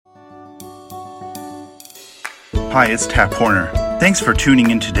Hi, it's Tap Horner. Thanks for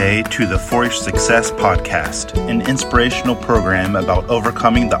tuning in today to the For Your Success podcast, an inspirational program about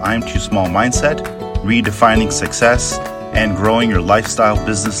overcoming the I'm too small mindset, redefining success, and growing your lifestyle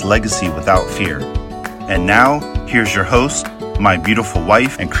business legacy without fear. And now, here's your host, my beautiful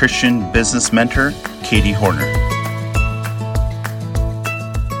wife and Christian business mentor, Katie Horner.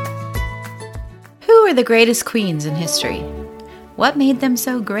 Who are the greatest queens in history? What made them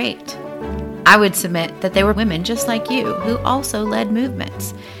so great? I would submit that they were women just like you who also led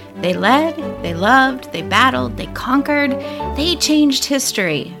movements. They led, they loved, they battled, they conquered, they changed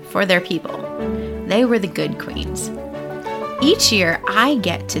history for their people. They were the good queens. Each year, I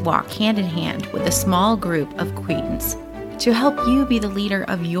get to walk hand in hand with a small group of queens to help you be the leader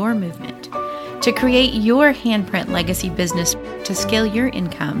of your movement, to create your handprint legacy business, to scale your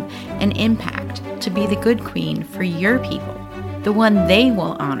income and impact, to be the good queen for your people, the one they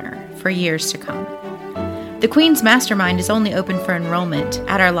will honor for years to come. The Queen's Mastermind is only open for enrollment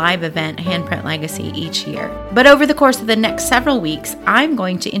at our live event, Handprint Legacy, each year. But over the course of the next several weeks, I'm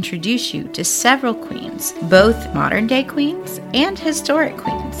going to introduce you to several queens, both modern-day queens and historic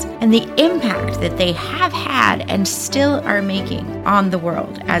queens, and the impact that they have had and still are making on the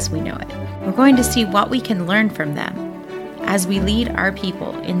world as we know it. We're going to see what we can learn from them as we lead our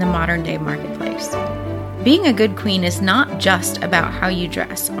people in the modern-day marketplace. Being a good queen is not just about how you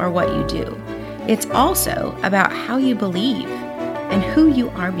dress or what you do. It's also about how you believe and who you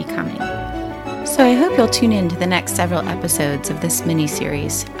are becoming. So I hope you'll tune in to the next several episodes of this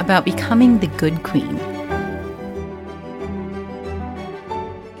mini-series about becoming the good queen.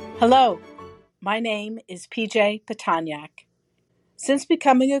 Hello, my name is PJ Patanyak. Since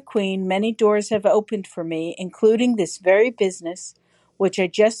becoming a queen, many doors have opened for me, including this very business, which I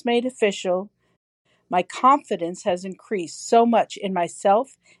just made official. My confidence has increased so much in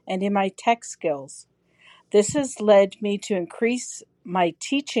myself and in my tech skills. This has led me to increase my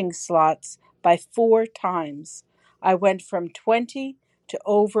teaching slots by 4 times. I went from 20 to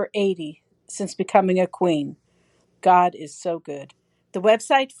over 80 since becoming a queen. God is so good. The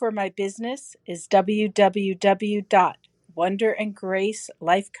website for my business is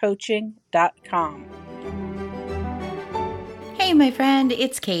www.wonderandgracelifecoaching.com. Hey, my friend,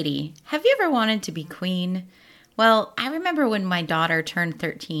 it's Katie. Have you ever wanted to be queen? Well, I remember when my daughter turned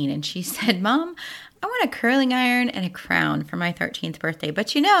 13 and she said, Mom, I want a curling iron and a crown for my 13th birthday.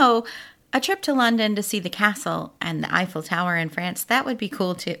 But you know, a trip to London to see the castle and the Eiffel Tower in France, that would be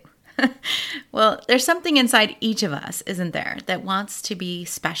cool too. Well, there's something inside each of us, isn't there, that wants to be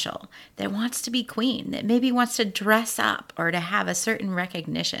special, that wants to be queen, that maybe wants to dress up or to have a certain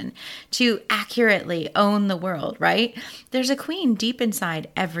recognition, to accurately own the world, right? There's a queen deep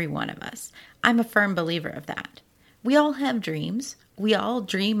inside every one of us. I'm a firm believer of that. We all have dreams. We all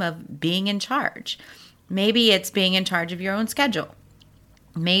dream of being in charge. Maybe it's being in charge of your own schedule.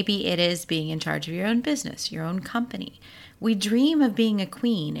 Maybe it is being in charge of your own business, your own company. We dream of being a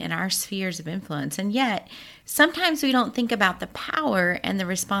queen in our spheres of influence, and yet sometimes we don't think about the power and the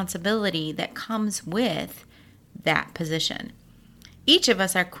responsibility that comes with that position. Each of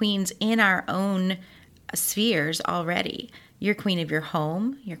us are queens in our own spheres already. You're queen of your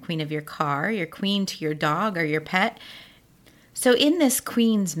home, you're queen of your car, you're queen to your dog or your pet. So in this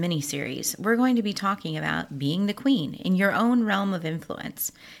Queens mini-series, we're going to be talking about being the queen in your own realm of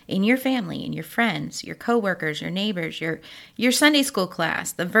influence, in your family, in your friends, your coworkers, your neighbors, your Sunday school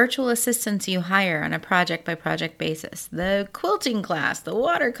class, the virtual assistants you hire on a project-by-project basis, the quilting class, the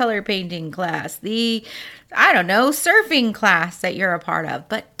watercolor painting class, the, surfing class that you're a part of,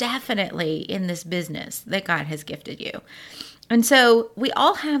 but definitely in this business that God has gifted you. And so we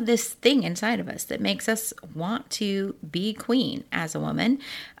all have this thing inside of us that makes us want to be queen as a woman.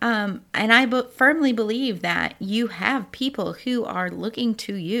 And I firmly believe that you have people who are looking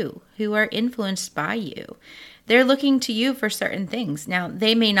to you, who are influenced by you. They're looking to you for certain things. Now,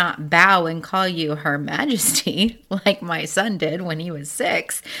 they may not bow and call you Her Majesty like my son did when he was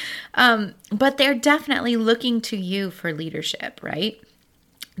 6, but they're definitely looking to you for leadership, right?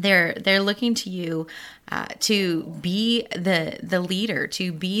 They're looking to you to be the leader,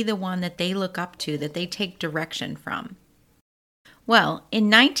 to be the one that they look up to, that they take direction from. Well, in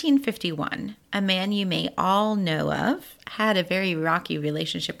 1951, a man you may all know of had a very rocky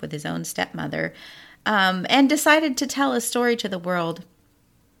relationship with his own stepmother and decided to tell a story to the world.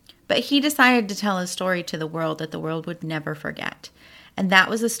 But he decided to tell a story to the world that the world would never forget. And that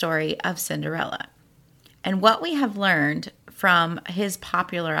was the story of Cinderella. And what we have learned from his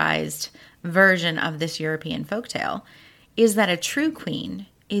popularized version of this European folktale is that a true queen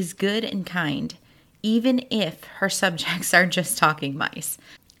is good and kind, even if her subjects are just talking mice.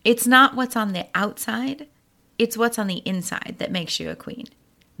 It's not what's on the outside, It's what's on the inside that makes you a queen.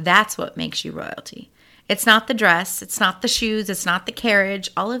 That's what makes you royalty. It's not the dress, it's not the shoes, it's not the carriage.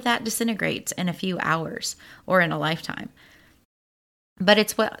 All of that disintegrates in a few hours or in a lifetime. But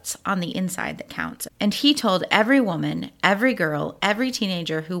it's what's on the inside that counts. And he told every woman, every girl, every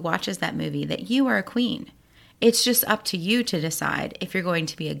teenager who watches that movie that you are a queen. It's just up to you to decide if you're going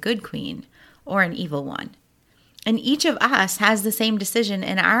to be a good queen or an evil one. And each of us has the same decision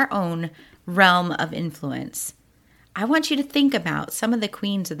in our own realm of influence. I want you to think about some of the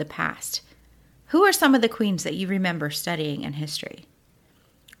queens of the past. Who are some of the queens that you remember studying in history?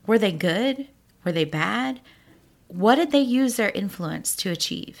 Were they good? Were they bad? What did they use their influence to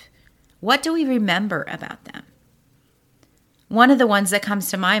achieve? What do we remember about them? One of the ones that comes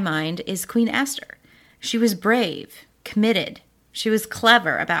to my mind is Queen Esther. She was brave, committed. She was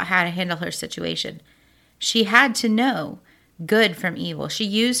clever about how to handle her situation. She had to know good from evil. She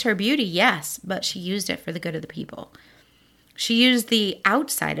used her beauty, yes, but she used it for the good of the people. She used the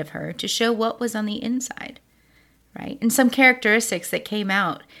outside of her to show what was on the inside, right? And some characteristics that came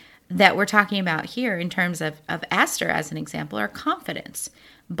out that we're talking about here in terms of Esther as an example are confidence,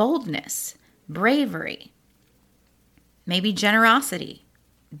 boldness, bravery, maybe generosity,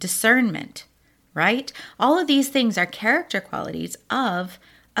 discernment, right? All of these things are character qualities of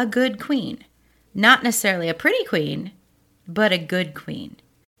a good queen. Not necessarily a pretty queen, but a good queen.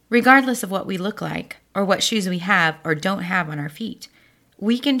 Regardless of what we look like or what shoes we have or don't have on our feet,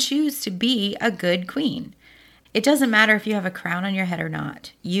 we can choose to be a good queen. It doesn't matter if you have a crown on your head or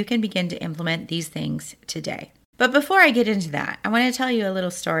not. You can begin to implement these things today. But before I get into that, I want to tell you a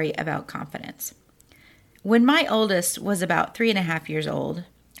little story about confidence. When my oldest was about 3.5 years old,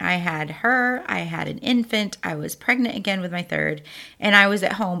 I had her, I had an infant, I was pregnant again with my third, and I was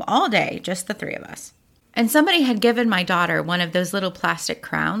at home all day, just the three of us. And somebody had given my daughter one of those little plastic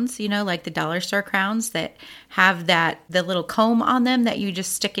crowns, like the dollar store crowns that have the little comb on them that you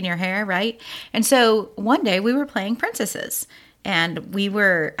just stick in your hair, right? And so one day we were playing princesses and we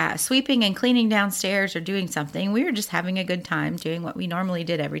were sweeping and cleaning downstairs or doing something. We were just having a good time doing what we normally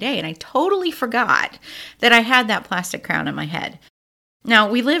did every day. And I totally forgot that I had that plastic crown on my head. Now,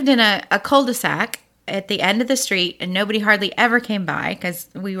 we lived in a cul-de-sac at the end of the street and nobody hardly ever came by because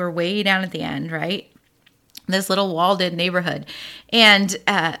we were way down at the end, right? This little walled-in neighborhood. And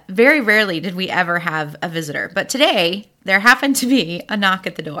very rarely did we ever have a visitor. But today, there happened to be a knock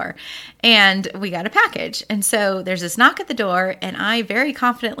at the door. And we got a package. And so there's this knock at the door. And I very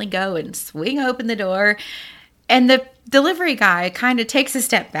confidently go and swing open the door. And the delivery guy kind of takes a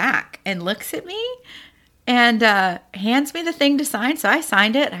step back and looks at me. And hands me the thing to sign. So I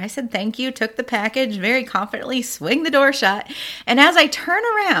signed it. I said, thank you, took the package, very confidently swing the door shut. And as I turn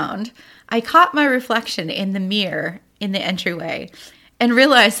around, I caught my reflection in the mirror in the entryway and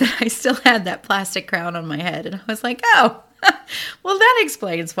realized that I still had that plastic crown on my head. And I was like, oh, well, that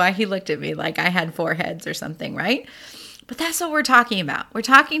explains why he looked at me like I had 4 heads or something, right? But that's what we're talking about. We're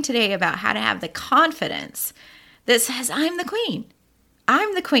talking today about how to have the confidence that says, I'm the queen.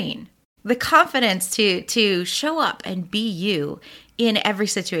 I'm the queen. The confidence to show up and be you in every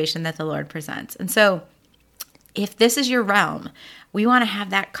situation that the Lord presents. And so if this is your realm, we want to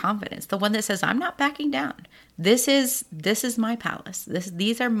have that confidence, the one that says, I'm not backing down. This is my palace.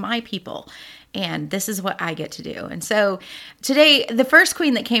 These are my people, and this is what I get to do. And so today, the first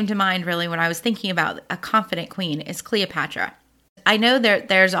queen that came to mind really when I was thinking about a confident queen is Cleopatra. I know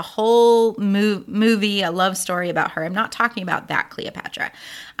there's a whole movie, a love story about her. I'm not talking about that Cleopatra.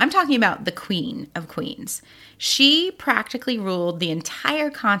 I'm talking about the Queen of Queens. She practically ruled the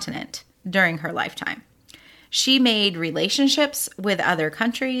entire continent during her lifetime. She made relationships with other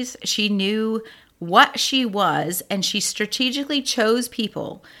countries. She knew what she was, and she strategically chose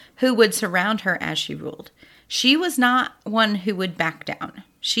people who would surround her as she ruled. She was not one who would back down.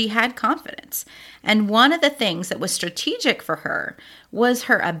 She had confidence. And one of the things that was strategic for her was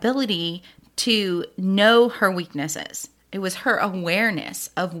her ability to know her weaknesses. It was her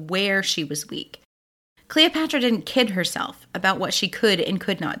awareness of where she was weak. Cleopatra didn't kid herself about what she could and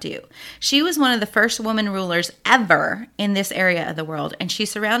could not do. She was one of the first woman rulers ever in this area of the world, and she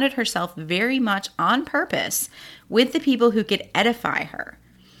surrounded herself very much on purpose with the people who could edify her.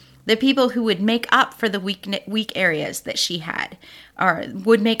 The people who would make up for the weak areas that she had, or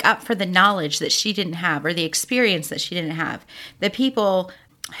would make up for the knowledge that she didn't have, or the experience that she didn't have. The people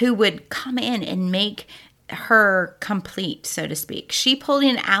who would come in and make her complete, so to speak. She pulled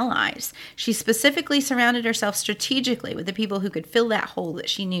in allies. She specifically surrounded herself strategically with the people who could fill that hole that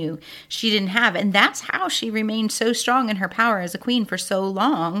she knew she didn't have. And that's how she remained so strong in her power as a queen for so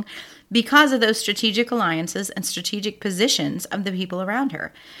long, because of those strategic alliances and strategic positions of the people around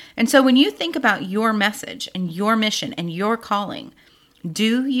her. And so when you think about your message and your mission and your calling,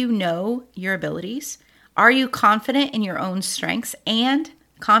 do you know your abilities? Are you confident in your own strengths and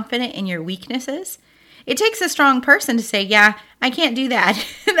confident in your weaknesses? It takes a strong person to say, yeah, I can't do that.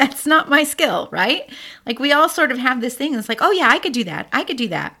 That's not my skill, right? Like we all sort of have this thing that's like, oh yeah, I could do that. I could do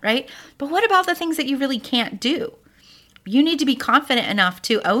that, right? But what about the things that you really can't do? You need to be confident enough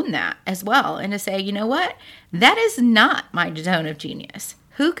to own that as well and to say, you know what? That is not my zone of genius.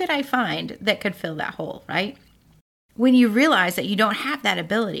 Who could I find that could fill that hole, right? When you realize that you don't have that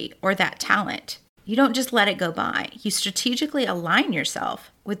ability or that talent, you don't just let it go by. You strategically align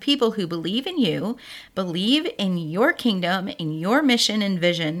yourself with people who believe in you, believe in your kingdom, in your mission and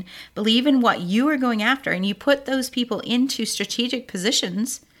vision, believe in what you are going after, and you put those people into strategic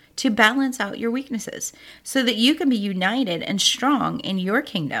positions to balance out your weaknesses so that you can be united and strong in your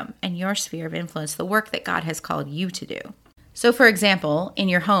kingdom and your sphere of influence, the work that God has called you to do. So for example, in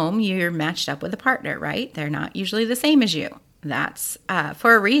your home, you're matched up with a partner, right? They're not usually the same as you. That's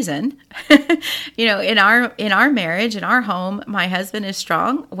for a reason. In our marriage, in our home, my husband is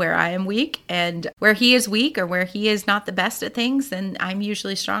strong where I am weak, and where he is weak or where he is not the best at things, then I'm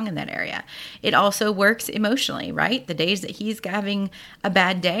usually strong in that area. It also works emotionally, right? The days that he's having a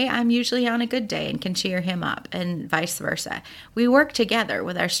bad day, I'm usually on a good day and can cheer him up, and vice versa. We work together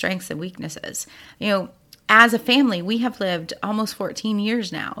with our strengths and weaknesses. As a family, we have lived almost 14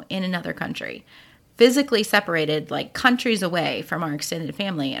 years now in another country, physically separated like countries away from our extended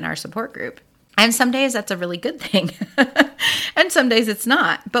family and our support group. And some days that's a really good thing. And some days it's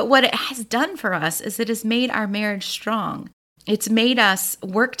not. But what it has done for us is it has made our marriage strong. It's made us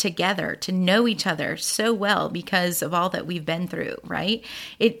work together to know each other so well because of all that we've been through, right?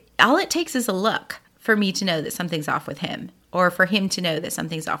 All it takes is a look for me to know that something's off with him, or for him to know that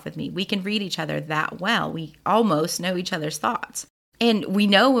something's off with me. We can read each other that well. We almost know each other's thoughts. And we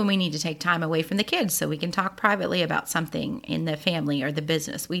know when we need to take time away from the kids so we can talk privately about something in the family or the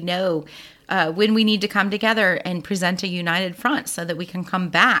business. We know when we need to come together and present a united front so that we can come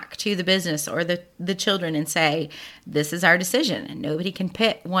back to the business or the children and say, this is our decision, and nobody can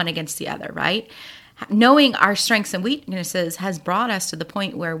pit one against the other, right? Knowing our strengths and weaknesses has brought us to the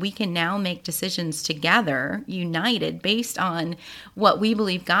point where we can now make decisions together, united, based on what we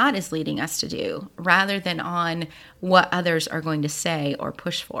believe God is leading us to do, rather than on what others are going to say or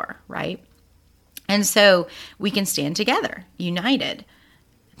push for, right? And so we can stand together, united.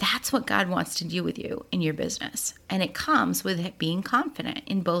 That's what God wants to do with you in your business. And it comes with it being confident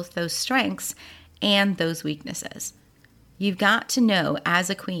in both those strengths and those weaknesses. You've got to know as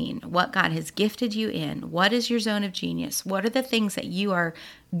a queen what God has gifted you in. What is your zone of genius? What are the things that you are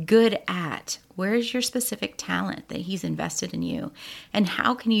good at? Where is your specific talent that He's invested in you? And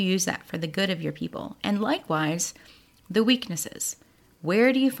how can you use that for the good of your people? And likewise, the weaknesses.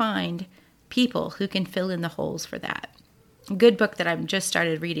 Where do you find people who can fill in the holes for that? A good book that I've just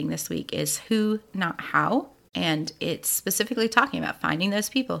started reading this week is Who, Not How. And it's specifically talking about finding those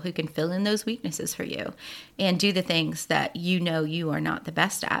people who can fill in those weaknesses for you and do the things that you know you are not the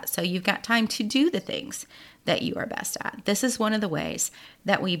best at. So you've got time to do the things that you are best at. This is one of the ways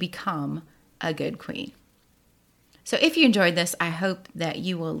that we become a good queen. So if you enjoyed this, I hope that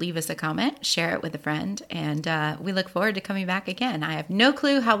you will leave us a comment, share it with a friend, and we look forward to coming back again. I have no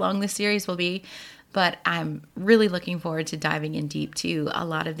clue how long this series will be, but I'm really looking forward to diving in deep to a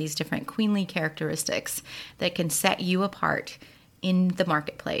lot of these different queenly characteristics that can set you apart in the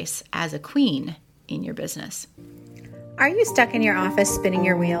marketplace as a queen in your business. Are you stuck in your office spinning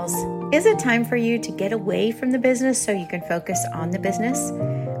your wheels? Is it time for you to get away from the business so you can focus on the business?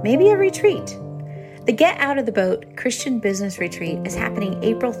 Maybe a retreat. The Get Out of the Boat Christian Business Retreat is happening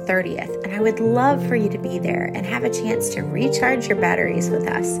April 30th, and I would love for you to be there and have a chance to recharge your batteries with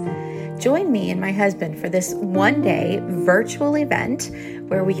us. Join me and my husband for this one-day virtual event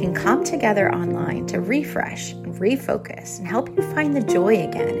where we can come together online to refresh, refocus, and help you find the joy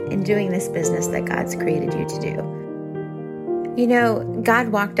again in doing this business that God's created you to do. You know, God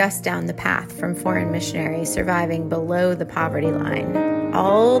walked us down the path from foreign missionaries surviving below the poverty line,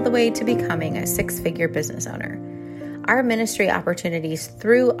 all the way to becoming a six-figure business owner. Our ministry opportunities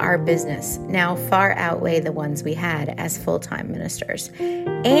through our business now far outweigh the ones we had as full-time ministers.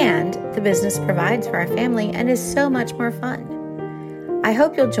 And the business provides for our family and is so much more fun. I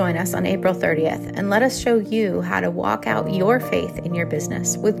hope you'll join us on April 30th and let us show you how to walk out your faith in your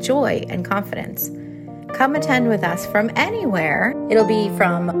business with joy and confidence. come attend with us from anywhere. It'll be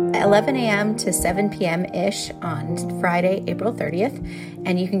from 11 a.m. to 7 p.m.-ish on Friday, April 30th.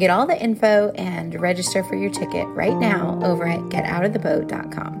 And you can get all the info and register for your ticket right now over at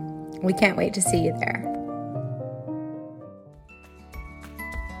getoutoftheboat.com. We can't wait to see you there.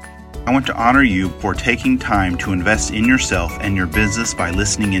 I want to honor you for taking time to invest in yourself and your business by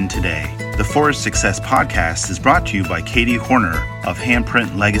listening in today. The Flourish Success Podcast is brought to you by Katie Horner of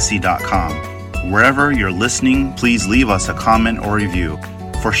handprintlegacy.com. Wherever you're listening, please leave us a comment or review.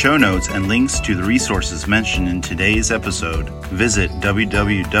 For show notes and links to the resources mentioned in today's episode, visit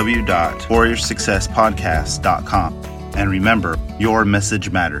www.flourishsuccesspodcast.com. And remember, your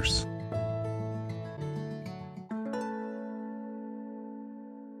message matters.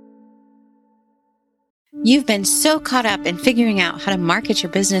 You've been so caught up in figuring out how to market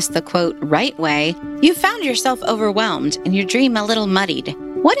your business the quote right way, you've found yourself overwhelmed and your dream a little muddied.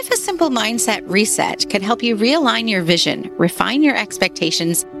 What if a simple mindset reset could help you realign your vision, refine your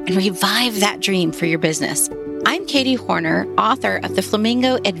expectations, and revive that dream for your business? I'm Katie Horner, author of The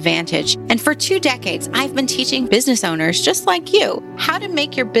Flamingo Advantage, and for 2 decades, I've been teaching business owners just like you how to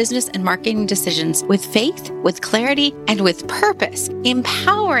make your business and marketing decisions with faith, with clarity, and with purpose,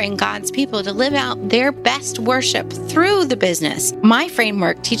 empowering God's people to live out their best worship through the business. My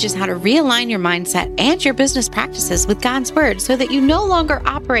framework teaches how to realign your mindset and your business practices with God's Word so that you no longer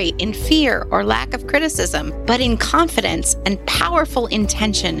operate in fear or lack of criticism, but in confidence and powerful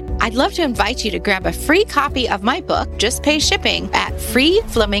intention. I'd love to invite you to grab a free copy of my book, just pay shipping, at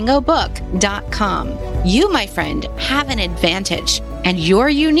freeflamingobook.com. You, my friend, have an advantage, and your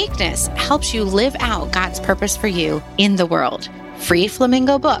uniqueness helps you live out God's purpose for you in the world.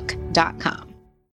 freeflamingobook.com.